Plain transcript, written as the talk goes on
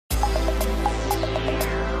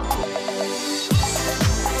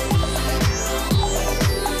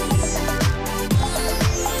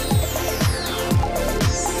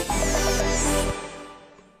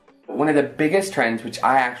one of the biggest trends, which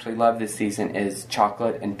I actually love this season, is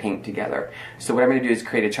chocolate and pink together. So what I'm going to do is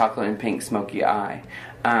create a chocolate and pink smoky eye.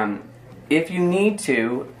 If you need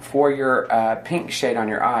to, for your pink shade on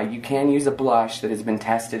your eye, you can use a blush that has been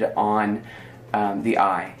tested on the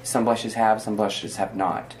eye. Some blushes have, some blushes have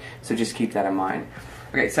not. So just keep that in mind.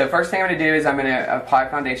 Okay, so first thing I'm going to do is I'm going to apply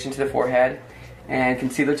foundation to the forehead and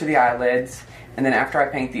concealer to the eyelids. And then after I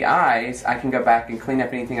paint the eyes, I can go back and clean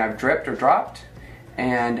up anything I've dripped or dropped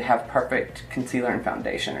and have perfect concealer and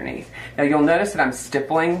foundation underneath. Now you'll notice that I'm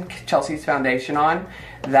stippling Chelsea's foundation on.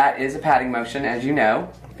 That is a patting motion, as you know,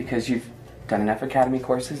 because you've done enough Academy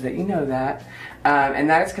courses that you know that. And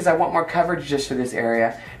that is because I want more coverage just for this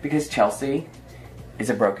area, because Chelsea is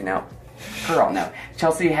a broken out girl. No,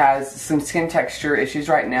 Chelsea has some skin texture issues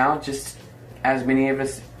right now, just as many of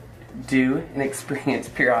us do and experience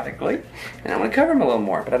periodically. And I'm going to cover them a little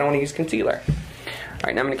more, but I don't want to use concealer.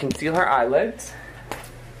 Alright, now I'm going to conceal her eyelids.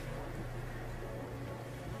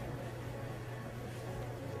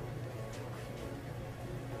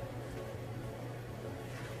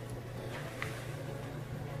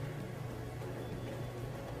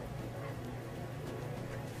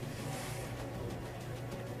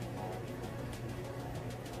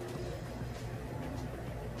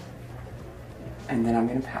 And then I'm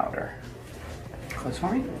going to powder. Close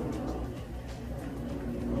for me.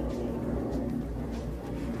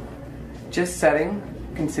 Just setting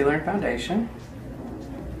concealer and foundation.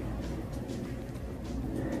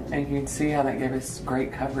 And you can see how that gave us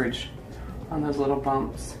great coverage on those little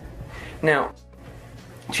bumps. Now,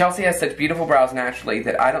 Chelsea has such beautiful brows naturally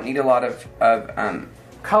that I don't need a lot of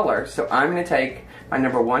color, so I'm going to take my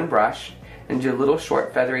 #1 brush and do little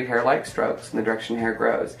short feathery hair-like strokes in the direction hair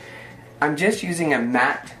grows. I'm just using a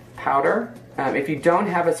matte powder. If you don't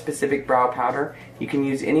have a specific brow powder, you can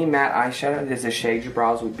use any matte eyeshadow that is a shade your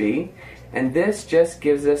brows would be. And this just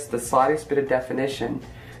gives us the slightest bit of definition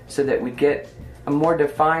so that we get a more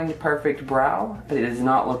defined, perfect brow, but it does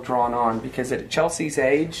not look drawn on, because at Chelsea's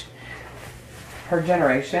age, her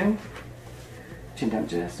generation, chin down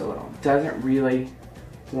just a little, doesn't really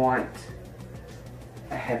want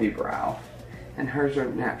a heavy brow. And hers are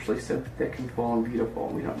naturally so thick and full and beautiful,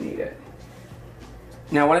 we don't need it.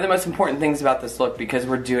 Now, one of the most important things about this look, because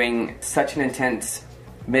we're doing such an intense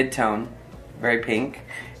mid-tone, very pink,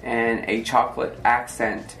 and a chocolate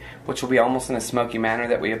accent, which will be almost in a smoky manner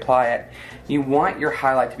that we apply it, you want your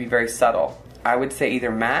highlight to be very subtle. I would say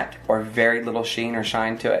either matte or very little sheen or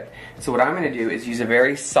shine to it. So what I'm going to do is use a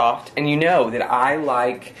very soft, and you know that I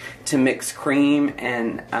like to mix cream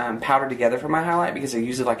and powder together for my highlight because I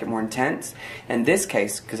usually like it more intense. In this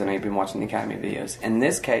case, because I know you've been watching the Academy videos, in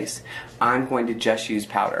this case I'm going to just use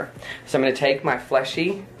powder. So I'm going to take my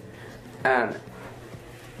fleshy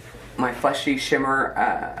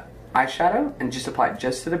shimmer eyeshadow and just apply it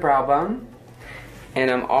just to the brow bone.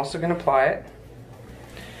 And I'm also going to apply it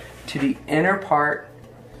to the inner part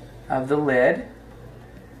of the lid,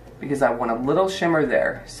 because I want a little shimmer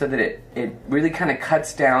there so that it really kind of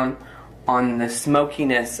cuts down on the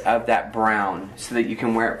smokiness of that brown so that you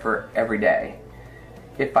can wear it for every day.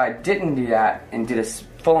 If I didn't do that and did a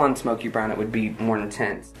full-on smoky brown, it would be more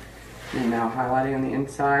intense. And now highlighting on the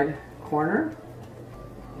inside corner.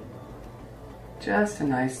 Just a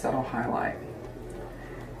nice subtle highlight.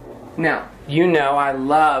 Now, you know I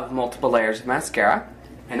love multiple layers of mascara.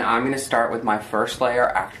 And I'm going to start with my first layer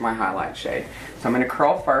after my highlight shade. So I'm going to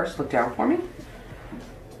curl first. Look down for me.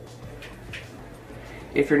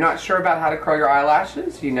 If you're not sure about how to curl your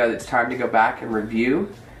eyelashes, you know that it's time to go back and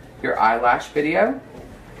review your eyelash video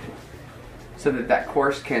so that that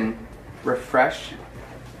course can refresh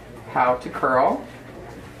how to curl.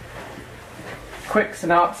 Quick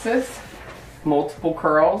synopsis. Multiple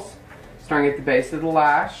curls starting at the base of the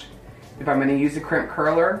lash. If I'm going to use a crimp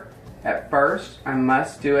curler, at first, I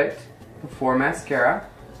must do it before mascara.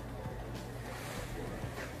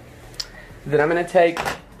 Then I'm going to take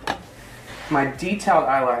my detailed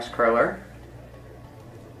eyelash curler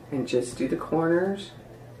and just do the corners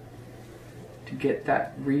to get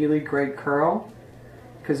that really great curl.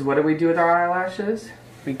 Because what do we do with our eyelashes?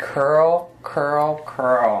 We curl, curl,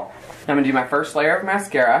 curl. I'm going to do my first layer of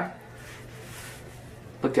mascara.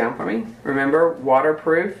 Look down for me. Remember,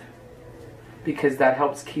 waterproof, because that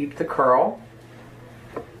helps keep the curl.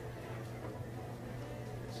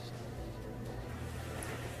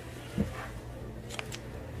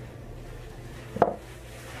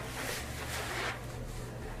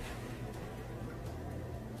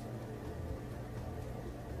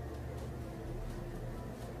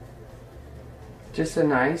 Just a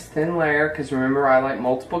nice thin layer, because remember I like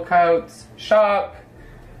multiple coats. Shock!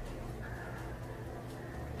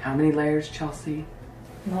 How many layers, Chelsea?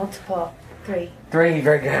 Multiple. 3. 3,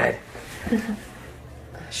 very good.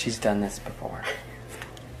 She's done this before.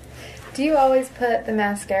 Do you always put the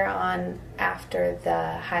mascara on after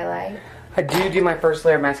the highlight? I do my first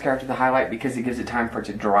layer of mascara after the highlight because it gives it time for it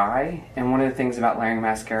to dry. And one of the things about layering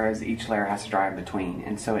mascara is each layer has to dry in between.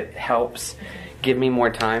 And so it helps give me more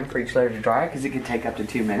time for each layer to dry because it could take up to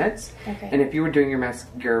 2 minutes. Okay. And if you were doing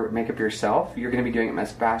your makeup yourself, you're going to be doing it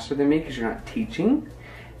much faster than me because you're not teaching.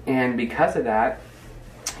 And because of that,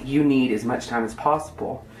 you need as much time as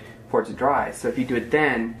possible for it to dry. So if you do it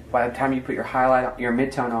then, by the time you put your highlight, your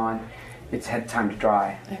mid-tone on, it's had time to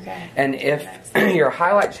dry. Okay. And if your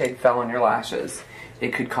highlight shade fell on your lashes,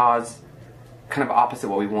 it could cause kind of opposite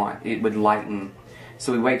what we want. It would lighten.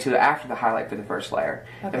 So we wait till after the highlight for the first layer.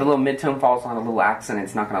 Okay. If a little mid-tone falls on a little accent,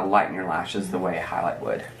 it's not going to lighten your lashes the way a highlight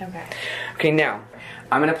would. Okay. Okay, now,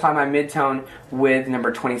 I'm going to apply my mid-tone with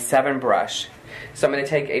number 27 brush. So I'm going to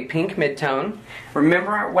take a pink mid-tone.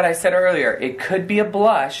 Remember what I said earlier, it could be a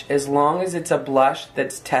blush as long as it's a blush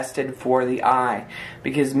that's tested for the eye.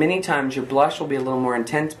 Because many times your blush will be a little more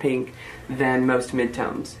intense pink than most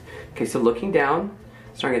mid-tones. Okay, so looking down,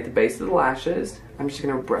 starting at the base of the lashes, I'm just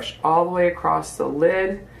going to brush all the way across the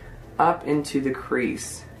lid up into the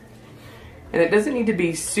crease. And it doesn't need to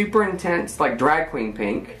be super intense like drag queen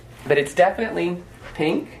pink, but it's definitely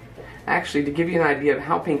pink. Actually, to give you an idea of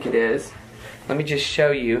how pink it is, let me just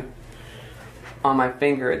show you. On my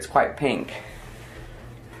finger, it's quite pink.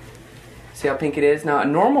 See how pink it is? Now, a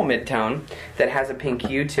normal mid-tone that has a pink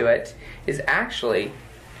hue to it is actually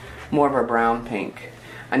more of a brown pink.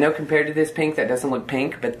 I know compared to this pink, that doesn't look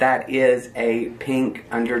pink, but that is a pink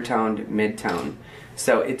undertoned mid-tone.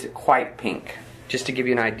 So it's quite pink. Just to give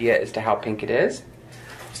you an idea as to how pink it is.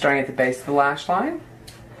 Starting at the base of the lash line,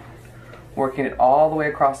 working it all the way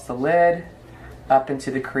across the lid, up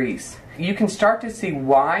into the crease. You can start to see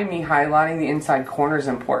why me highlighting the inside corner is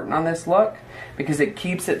important on this look, because it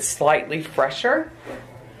keeps it slightly fresher,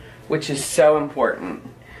 which is so important.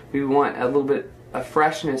 We want a little bit of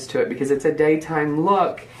freshness to it because it's a daytime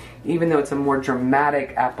look, even though it's a more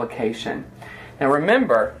dramatic application. Now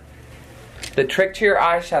remember, the trick to your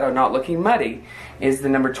eyeshadow not looking muddy is the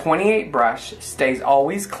number 28 brush stays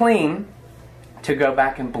always clean to go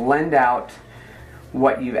back and blend out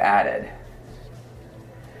what you've added.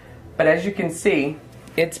 But as you can see,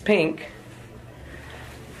 it's pink,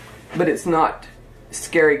 but it's not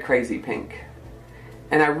scary crazy pink.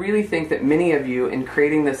 And I really think that many of you, in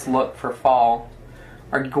creating this look for fall,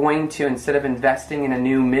 are going to, instead of investing in a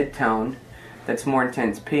new mid-tone that's more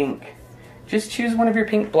intense pink, just choose one of your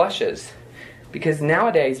pink blushes. Because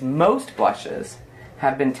nowadays, most blushes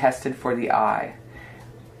have been tested for the eye.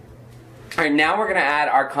 Alright, now we're going to add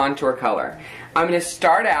our contour color. I'm going to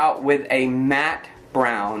start out with a matte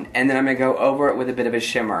brown, and then I'm going to go over it with a bit of a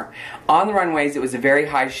shimmer. On the runways, it was a very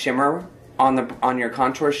high shimmer on your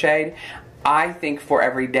contour shade. I think for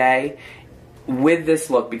every day, with this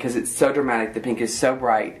look, because it's so dramatic, the pink is so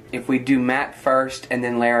bright, if we do matte first and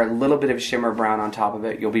then layer a little bit of shimmer brown on top of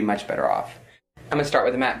it, you'll be much better off. I'm going to start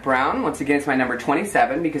with a matte brown. Once again, it's my number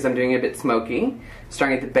 27 because I'm doing it a bit smoky.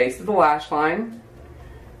 Starting at the base of the lash line,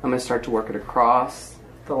 I'm going to start to work it across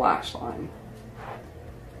the lash line.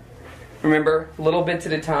 Remember, little bits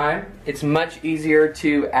at a time. It's much easier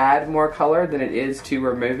to add more color than it is to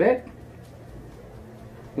remove it.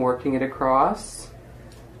 Working it across.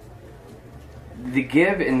 The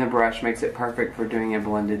give in the brush makes it perfect for doing a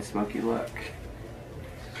blended smoky look.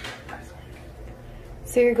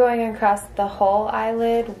 So you're going across the whole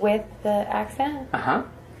eyelid with the accent? Uh-huh.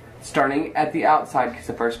 Starting at the outside, because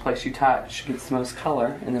the first place you touch gets the most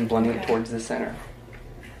color, and then blending it towards the center.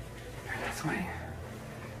 This way.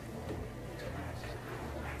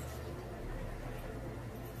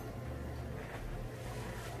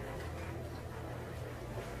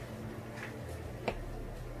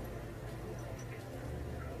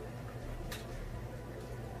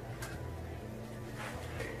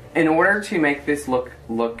 In order to make this look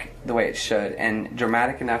the way it should, and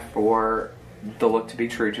dramatic enough for the look to be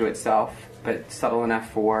true to itself, but subtle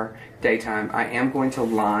enough for daytime, I am going to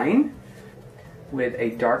line with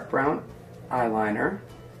a dark brown eyeliner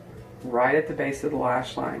right at the base of the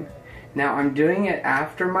lash line. Now I'm doing it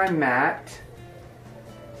after my matte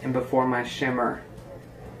and before my shimmer.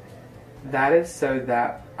 That is so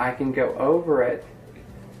that I can go over it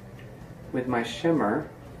with my shimmer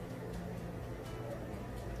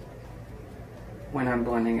when I'm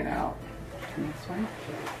blending it out. Turn this way.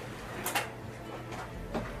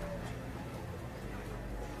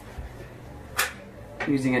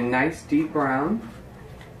 Using a nice deep brown.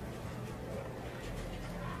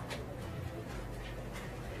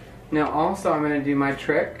 Now also I'm going to do my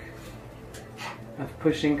trick of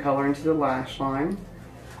pushing color into the lash line.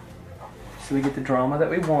 So we get the drama that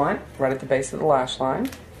we want right at the base of the lash line.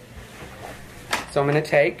 So I'm going to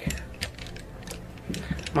take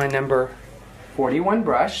my number 41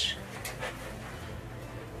 brush,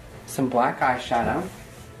 some black eyeshadow,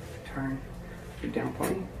 turn it down for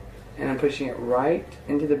me, and I'm pushing it right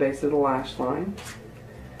into the base of the lash line.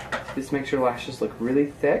 This makes your lashes look really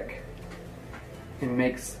thick and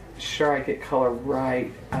makes sure I get color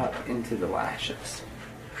right up into the lashes.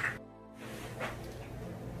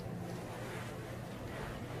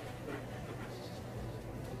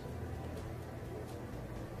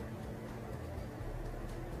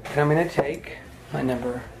 And I'm going to take my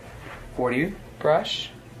number 40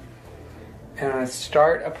 brush and I'm going to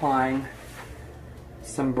start applying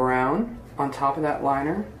some brown on top of that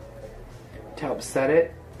liner to help set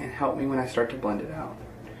it and help me when I start to blend it out.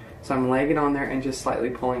 So I'm laying it on there and just slightly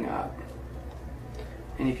pulling up.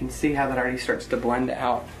 And you can see how that already starts to blend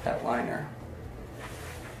out that liner.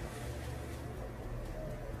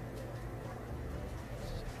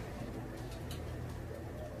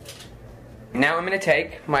 Now I'm going to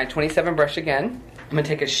take my 27 brush again. I'm going to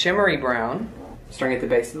take a shimmery brown, starting at the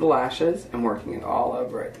base of the lashes and working it all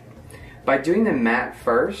over it. By doing the matte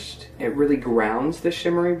first, it really grounds the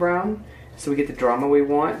shimmery brown so we get the drama we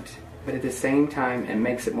want, but at the same time it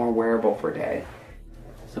makes it more wearable for a day.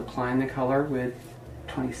 So applying the color with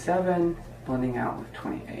 27, blending out with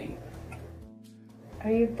 28. Are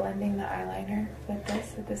you blending the eyeliner with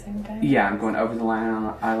this at the same time? Yeah, I'm going over the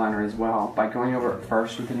eyeliner as well by going over it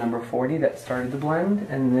first with the number 40 that started the blend,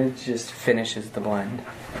 and then it just finishes the blend.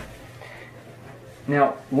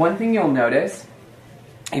 Now, one thing you'll notice,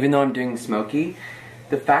 even though I'm doing Smokey,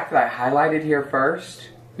 the fact that I highlighted here first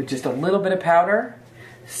with just a little bit of powder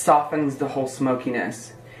softens the whole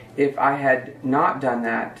smokiness. If I had not done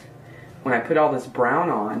that, when I put all this brown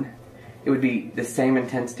on, it would be the same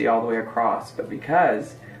intensity all the way across, but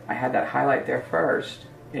because I had that highlight there first,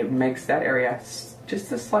 it makes that area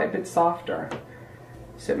just a slight bit softer,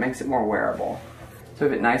 so it makes it more wearable. So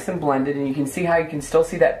we have it nice and blended, and you can see how you can still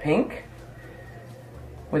see that pink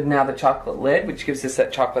with now the chocolate lid, which gives us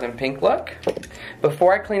that chocolate and pink look.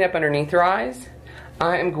 Before I clean up underneath your eyes,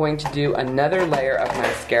 I am going to do another layer of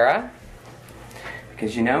mascara,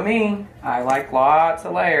 because you know me, I like lots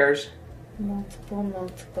of layers.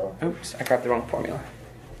 Multiple. Oops, I grabbed the wrong formula.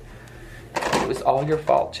 It was all your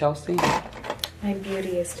fault, Chelsea. My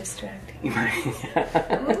beauty is distracting.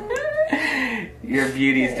 Your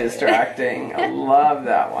beauty's distracting. I love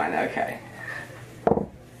that one. Okay.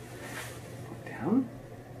 Down.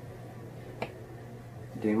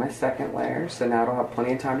 Doing my second layer, so now it'll have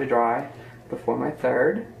plenty of time to dry before my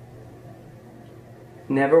third.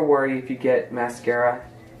 Never worry if you get mascara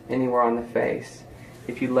anywhere on the face.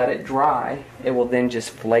 If you let it dry, it will then just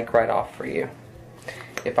flake right off for you.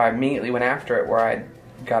 If I immediately went after it where I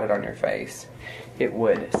got it on your face, it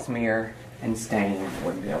would smear and stain and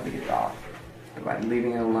wouldn't be able to get it off. But by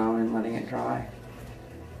leaving it alone and letting it dry,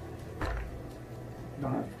 you'll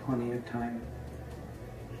have plenty of time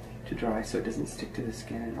to dry so it doesn't stick to the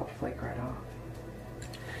skin and it'll flake right off.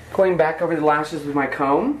 Going back over the lashes with my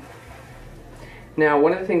comb. Now,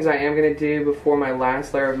 one of the things I am going to do before my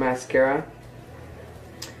last layer of mascara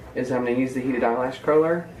is I'm going to use the heated eyelash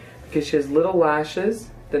curler, because she has little lashes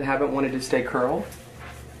that haven't wanted to stay curled.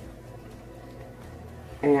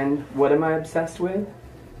 And what am I obsessed with?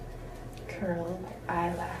 Curled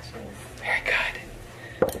eyelashes. Very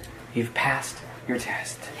good. You've passed your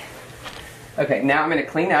test. Okay, now I'm going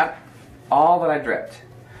to clean up all that I dripped.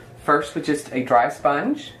 First with just a dry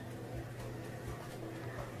sponge.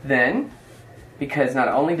 Then, because not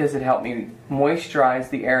only does it help me moisturize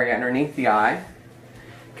the area underneath the eye,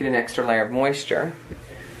 get an extra layer of moisture,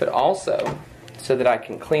 but also so that I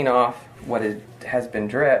can clean off what has been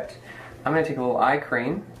dripped, I'm going to take a little eye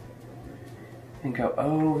cream and go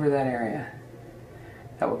over that area.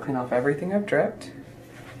 That will clean off everything I've dripped,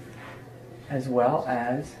 as well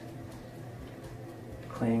as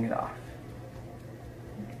cleaning it off.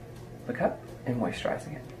 Look up and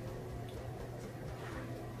moisturizing it.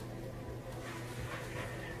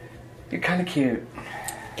 You're kind of cute.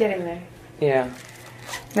 Getting there. Yeah.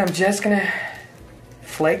 And I'm just gonna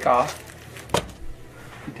flake off,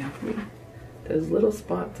 down for me, those little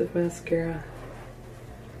spots of mascara.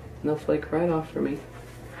 And they'll flake right off for me.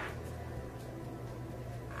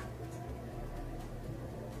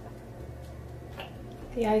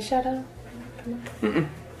 The eyeshadow? Mm-mm.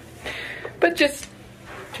 But just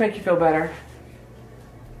to make you feel better.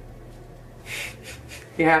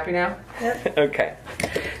 You happy now? Yep. Okay.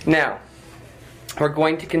 Now, we're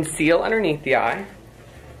going to conceal underneath the eye.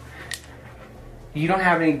 you don't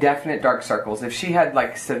have any definite dark circles. If she had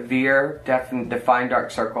like severe, defined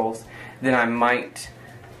dark circles, then I might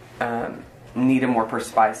need a more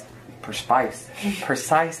precise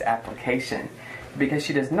application. Because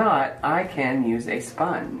she does not, I can use a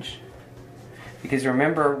sponge. Because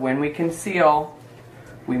remember, when we conceal,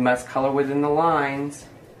 we must color within the lines.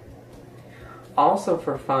 Also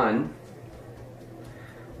for fun,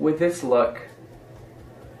 with this look,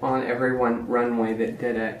 on every runway that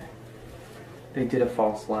did it, they did a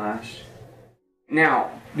false lash. Now,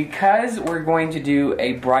 because we're going to do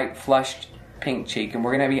a bright flushed pink cheek, and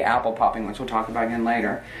we're going to be apple popping, which we'll talk about again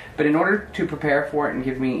later, but in order to prepare for it and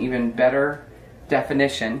give me even better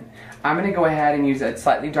definition, I'm going to go ahead and use a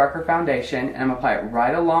slightly darker foundation, and I'm going to apply it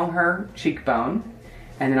right along her cheekbone,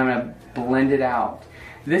 and then I'm going to blend it out.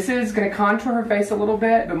 This is going to contour her face a little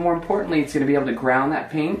bit, but more importantly, it's going to be able to ground that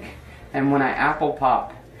pink, and when I apple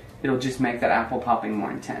pop, it'll just make that apple popping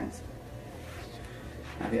more intense.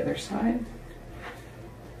 Now the other side.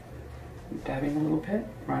 I'm dabbing a little bit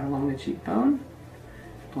right along the cheekbone,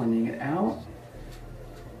 blending it out.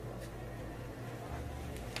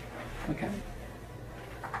 Okay.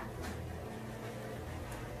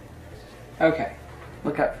 Okay,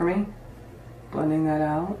 look up for me. Blending that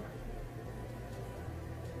out.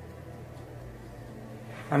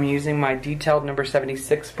 I'm using my detailed number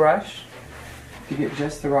 76 brush to get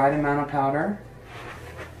just the right amount of powder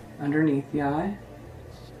underneath the eye.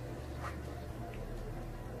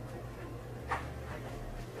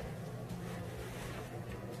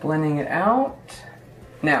 Blending it out.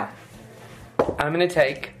 Now, I'm going to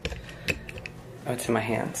take, oh, it's in my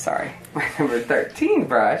hand, sorry, my number 13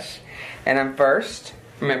 brush. And I'm first,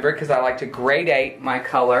 remember, because I like to gradate my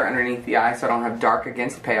color underneath the eye so I don't have dark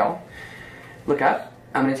against pale. Look up.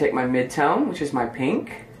 I'm going to take my mid-tone, which is my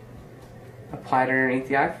pink, apply it underneath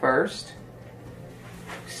the eye first,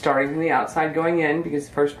 starting from the outside going in, because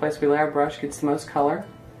the first place we lay our brush gets the most color.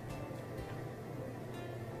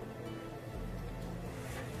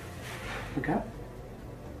 Look up.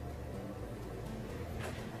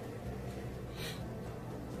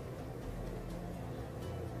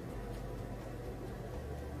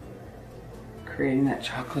 Creating that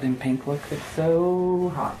chocolate and pink look that's so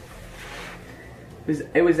hot.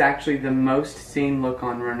 It was actually the most seen look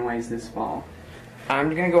on runways this fall.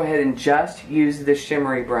 I'm going to go ahead and just use the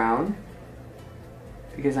shimmery brown,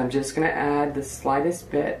 because I'm just going to add the slightest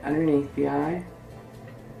bit underneath the eye.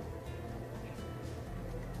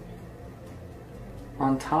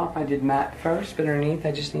 On top I did matte first, but underneath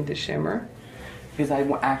I just need the shimmer, because I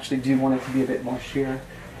actually do want it to be a bit more sheer.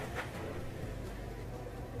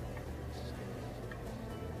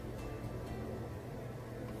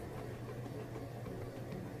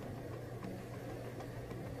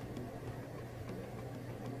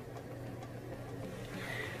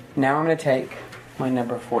 Now I'm going to take my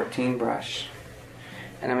number 14 brush,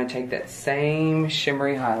 and I'm going to take that same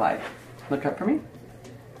shimmery highlight. Look up for me.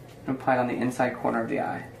 And apply it on the inside corner of the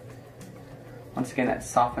eye. Once again, that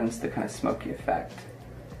softens the kind of smoky effect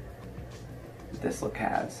that this look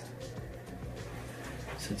has.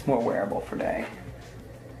 So it's more wearable for day.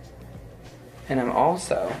 And I'm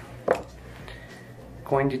also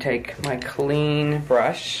going to take my clean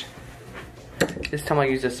brush. This time I'll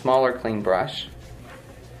use a smaller clean brush.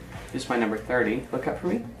 Just my number 30. Look up for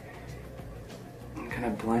me. And kind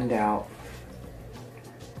of blend out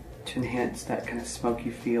to enhance that kind of smoky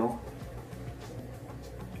feel.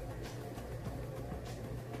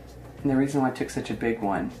 And the reason why I took such a big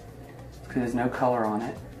one is because there's no color on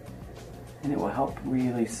it, and it will help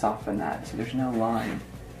really soften that, so there's no line.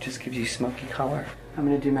 It just gives you smoky color. I'm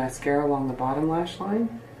going to do mascara along the bottom lash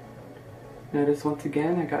line. Notice once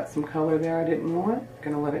again I got some color there I didn't want.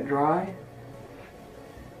 Going to let it dry.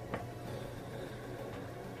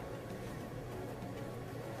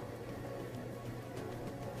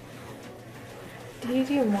 Do you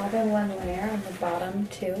do more than one layer on the bottom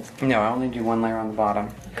too? No, I only do one layer on the bottom.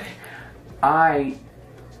 Okay. I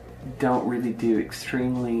don't really do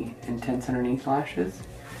extremely intense underneath lashes.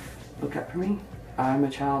 Look up for me. I'm a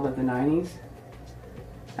child of the 90s.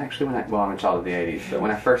 Actually, I'm a child of the 80s, but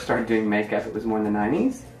when I first started doing makeup, it was more in the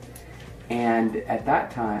 90s. And at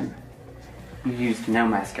that time, you used no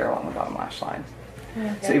mascara along the bottom lash line.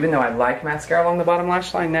 Okay. So even though I like mascara along the bottom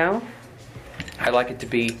lash line now, I like it to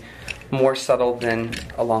be more subtle than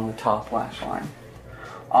along the top lash line.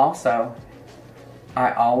 Also,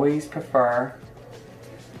 I always prefer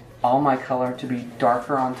all my color to be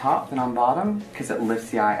darker on top than on bottom, because it lifts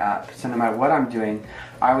the eye up. So no matter what I'm doing,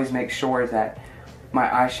 I always make sure that my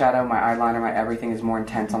eyeshadow, my eyeliner, my everything is more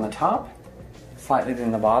intense on the top, slightly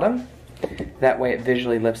than the bottom. That way it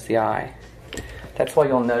visually lifts the eye. That's why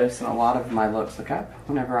you'll notice in a lot of my looks, look up,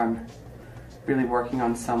 whenever I'm really working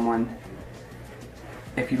on someone,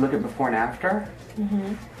 if you look at before and after,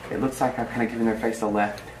 it looks like I've kind of given their face a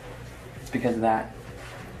lift. It's because of that.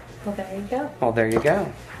 Well, there you go. Well, there you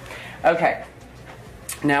go. Okay,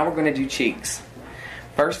 now we're going to do cheeks.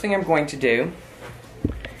 First thing I'm going to do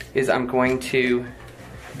is I'm going to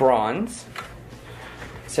bronze.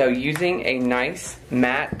 So using a nice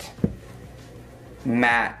matte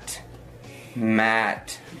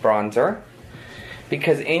bronzer,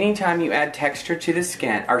 because anytime you add texture to the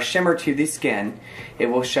skin, or shimmer to the skin, it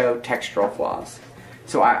will show textural flaws.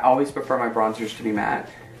 So I always prefer my bronzers to be matte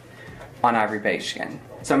on ivory beige skin.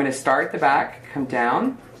 So I'm going to start at the back, come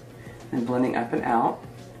down, and blending up and out,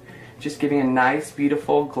 just giving a nice,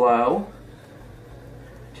 beautiful glow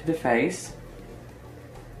to the face.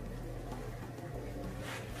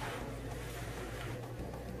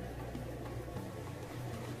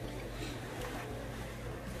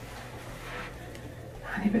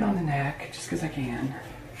 Tiny bit on the neck, just because I can.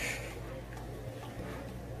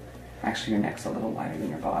 Actually, your neck's a little lighter than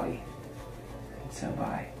your body. And so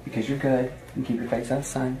because you're good, and keep your face out of the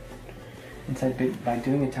sun. And so by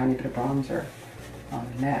doing a tiny bit of bronzer on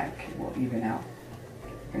the neck, it will even out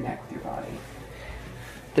your neck with your body.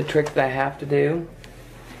 The trick that I have to do,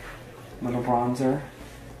 a little bronzer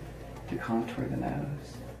to contour the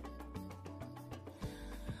nose.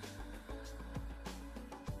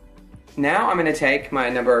 Now I'm going to take my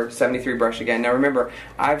number 73 brush again. Now remember,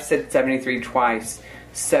 I've said 73 twice.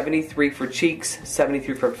 73 for cheeks,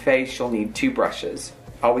 73 for face. You'll need 2 brushes.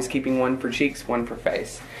 Always keeping one for cheeks, one for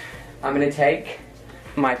face. I'm going to take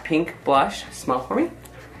my pink blush, smell for me,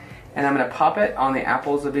 and I'm going to pop it on the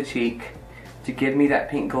apples of the cheek to give me that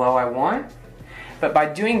pink glow I want. But by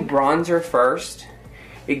doing bronzer first,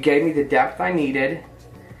 it gave me the depth I needed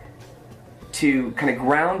to kind of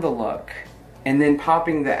ground the look. And then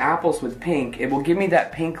popping the apples with pink, it will give me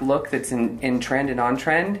that pink look that's in trend and on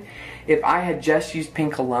trend. If I had just used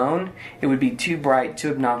pink alone, it would be too bright,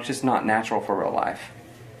 too obnoxious, not natural for real life.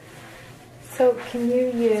 So can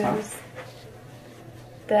you use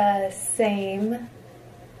the same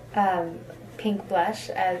pink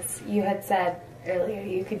blush as you had said earlier?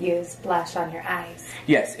 You could use blush on your eyes.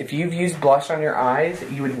 Yes, if you've used blush on your eyes,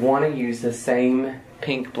 you would want to use the same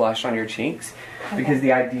pink blush on your cheeks, because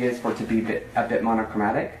the idea is for it to be a bit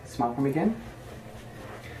monochromatic. Smile for me again.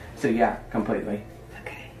 So yeah, completely.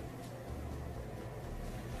 Okay.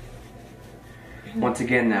 Once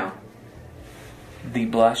again now, the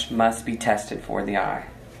blush must be tested for the eye.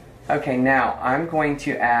 Okay, now I'm going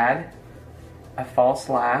to add a false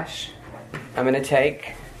lash. I'm going to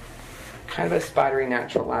take kind of a spidery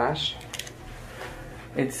natural lash.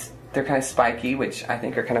 They're kind of spiky, which I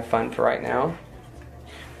think are kind of fun for right now.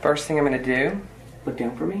 First thing I'm going to do, look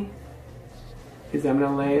down for me, is I'm going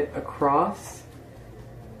to lay it across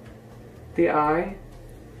the eye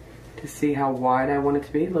to see how wide I want it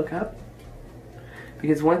to be. Look up.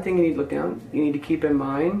 Because one thing you need to look down, you need to keep in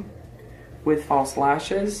mind with false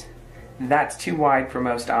lashes, that's too wide for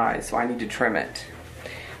most eyes, so I need to trim it.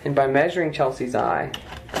 And by measuring Chelsea's eye,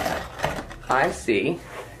 I see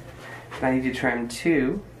that I need to trim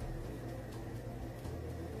 2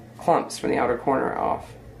 clumps from the outer corner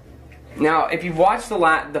off. Now, if you've watched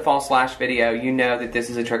the false lash video, you know that this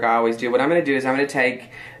is a trick I always do. What I'm going to do is I'm going to take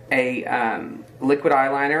a liquid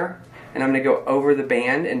eyeliner, and I'm going to go over the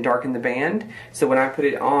band and darken the band, so when I put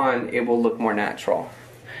it on, it will look more natural.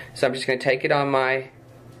 So I'm just going to take it on my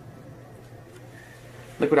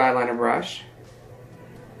liquid eyeliner brush,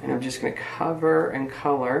 and I'm just going to cover and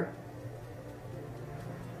color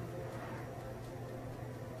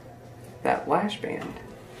that lash band.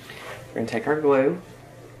 We're going to take our glue,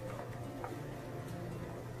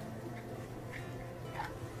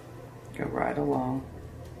 go right along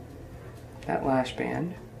that lash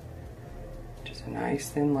band, just a nice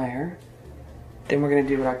thin layer. Then we're going to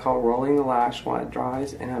do what I call rolling the lash while it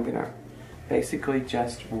dries, and I'm going to basically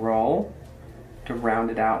just roll to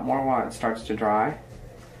round it out more while it starts to dry.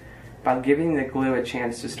 By giving the glue a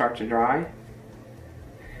chance to start to dry,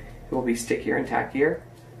 it will be stickier and tackier.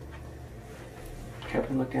 Look up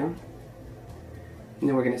and look down. And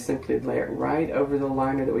then we're going to simply lay it right over the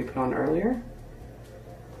liner that we put on earlier,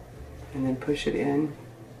 and then push it in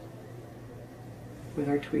with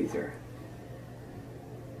our tweezer.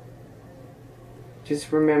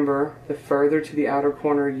 Just remember, the further to the outer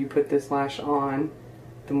corner you put this lash on,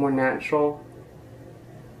 the more natural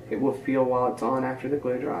it will feel while it's on after the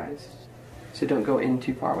glue dries. So don't go in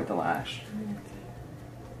too far with the lash.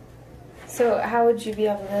 So how would you be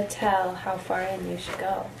able to tell how far in you should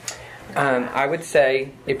go? I would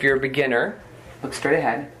say, if you're a beginner, look straight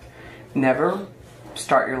ahead. Never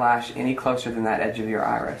start your lash any closer than that edge of your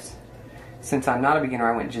iris. Since I'm not a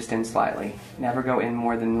beginner, I went just in slightly. Never go in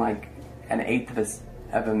more than like an eighth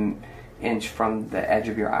of an inch from the edge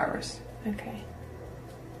of your iris. Okay.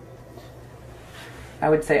 I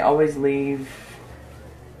would say always leave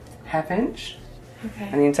 ½ inch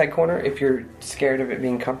on the inside corner if you're scared of it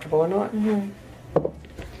being comfortable or not.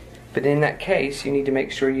 But in that case, you need to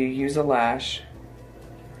make sure you use a lash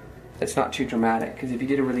that's not too dramatic, because if you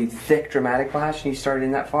did a really thick, dramatic lash and you started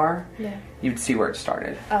in that far, you'd see where it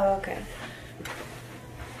started. Oh, okay.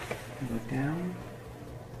 Look down.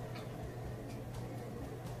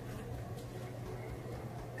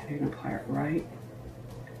 And you're going to apply it right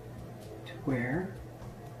to where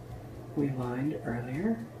we lined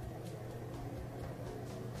earlier.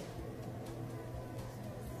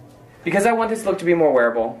 Because I want this look to be more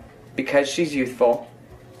wearable, because she's youthful,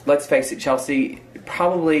 let's face it, Chelsea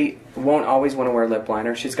probably won't always want to wear lip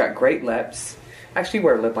liner. She's got great lips. I actually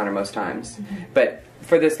wear lip liner most times. But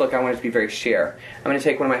for this look, I want it to be very sheer. I'm going to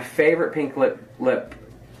take one of my favorite pink lip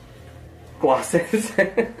glosses.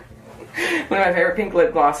 One of my favorite pink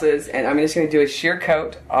lip glosses, and I'm just going to do a sheer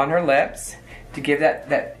coat on her lips to give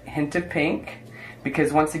that hint of pink.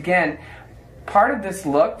 Because once again, part of this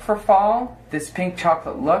look for fall, this pink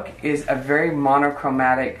chocolate look, is a very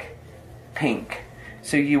monochromatic pink.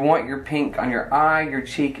 So you want your pink on your eye, your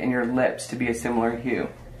cheek, and your lips to be a similar hue.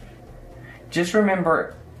 Just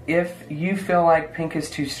remember, if you feel like pink is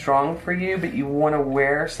too strong for you, but you want to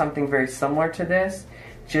wear something very similar to this,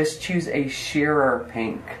 just choose a sheerer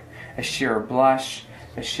pink. A sheerer blush,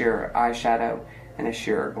 a sheerer eyeshadow, and a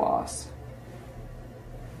sheerer gloss.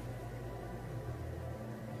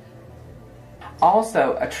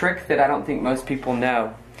 Also, a trick that I don't think most people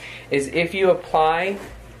know is if you apply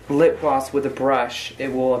lip gloss with a brush,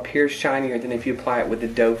 it will appear shinier than if you apply it with a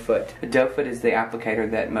doe foot. The doe foot is the applicator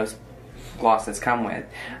that most glosses come with.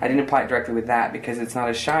 I didn't apply it directly with that because it's not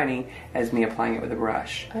as shiny as me applying it with a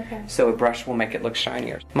brush. Okay. So a brush will make it look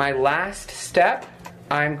shinier. My last step,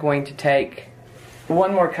 I'm going to take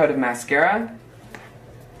one more coat of mascara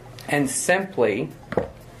and simply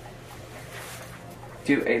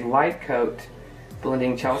do a light coat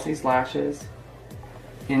blending Chelsea's lashes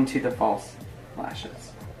into the false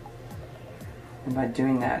lashes. And by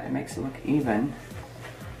doing that, it makes it look even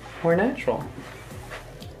more natural.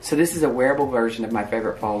 So this is a wearable version of my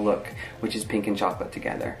favorite fall look, which is pink and chocolate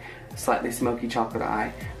together. A slightly smoky chocolate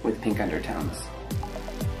eye with pink undertones.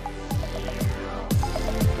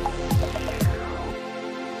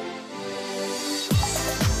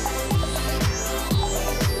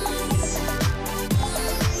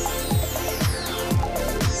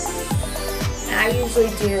 I usually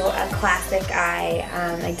do a classic eye.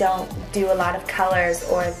 I don't do a lot of colors,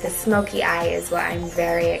 or the smoky eye is what I'm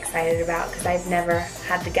very excited about because I've never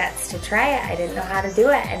had the guts to try it. I didn't know how to do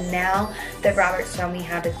it, and now that Robert's shown me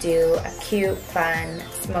how to do a cute, fun,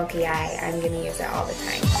 smoky eye, I'm going to use it all the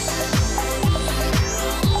time.